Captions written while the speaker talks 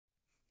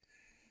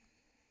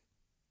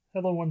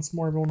Hello once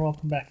more, everyone.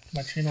 Welcome back to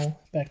my channel.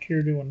 Back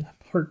here doing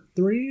part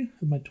 3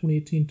 of my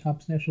 2018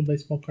 Topps National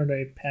Baseball Card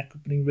Day pack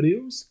opening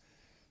videos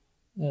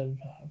of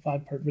a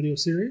 5-part video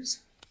series.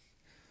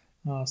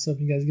 So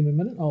if you guys give me a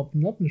minute, I'll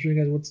open it up and show you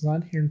guys what's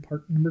on here in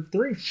part number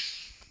 3.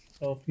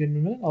 So if you give me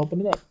a minute, I'll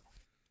open it up.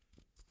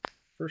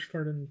 First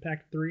card in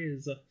pack 3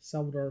 is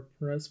Salvador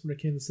Perez for the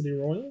Kansas City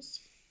Royals.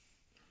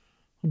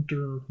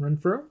 Hunter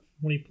Renfroe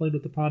when he played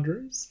with the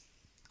Padres.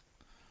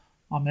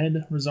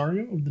 Ahmed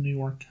Rosario of the New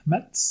York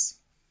Mets.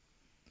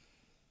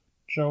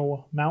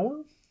 Joe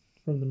Mauer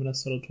from the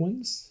Minnesota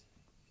Twins,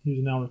 who's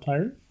now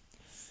retired.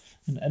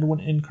 And Edwin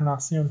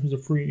Encarnacion, who's a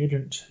free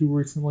agent who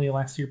recently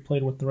last year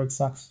played with the Red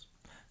Sox.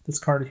 This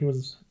card, he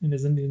was in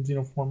his Indians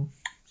uniform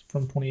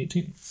from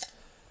 2018.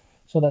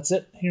 So that's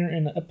it here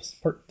in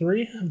part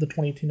 3 of the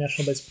 2018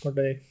 National Baseball Card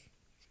Day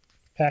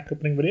pack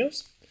opening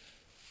videos.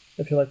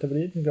 If you liked the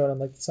video, you can go ahead and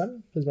like the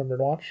sign. Please remember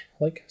to watch,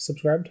 like,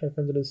 subscribe to our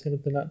friends that have seen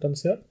if they're not done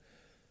so yet.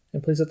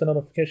 And please hit the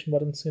notification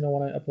button so you know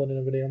when I upload a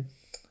new video.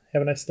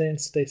 Have a nice day and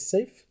stay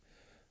safe.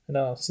 And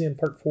I'll see you in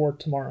part 4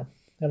 tomorrow.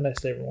 Have a nice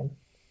day, everyone.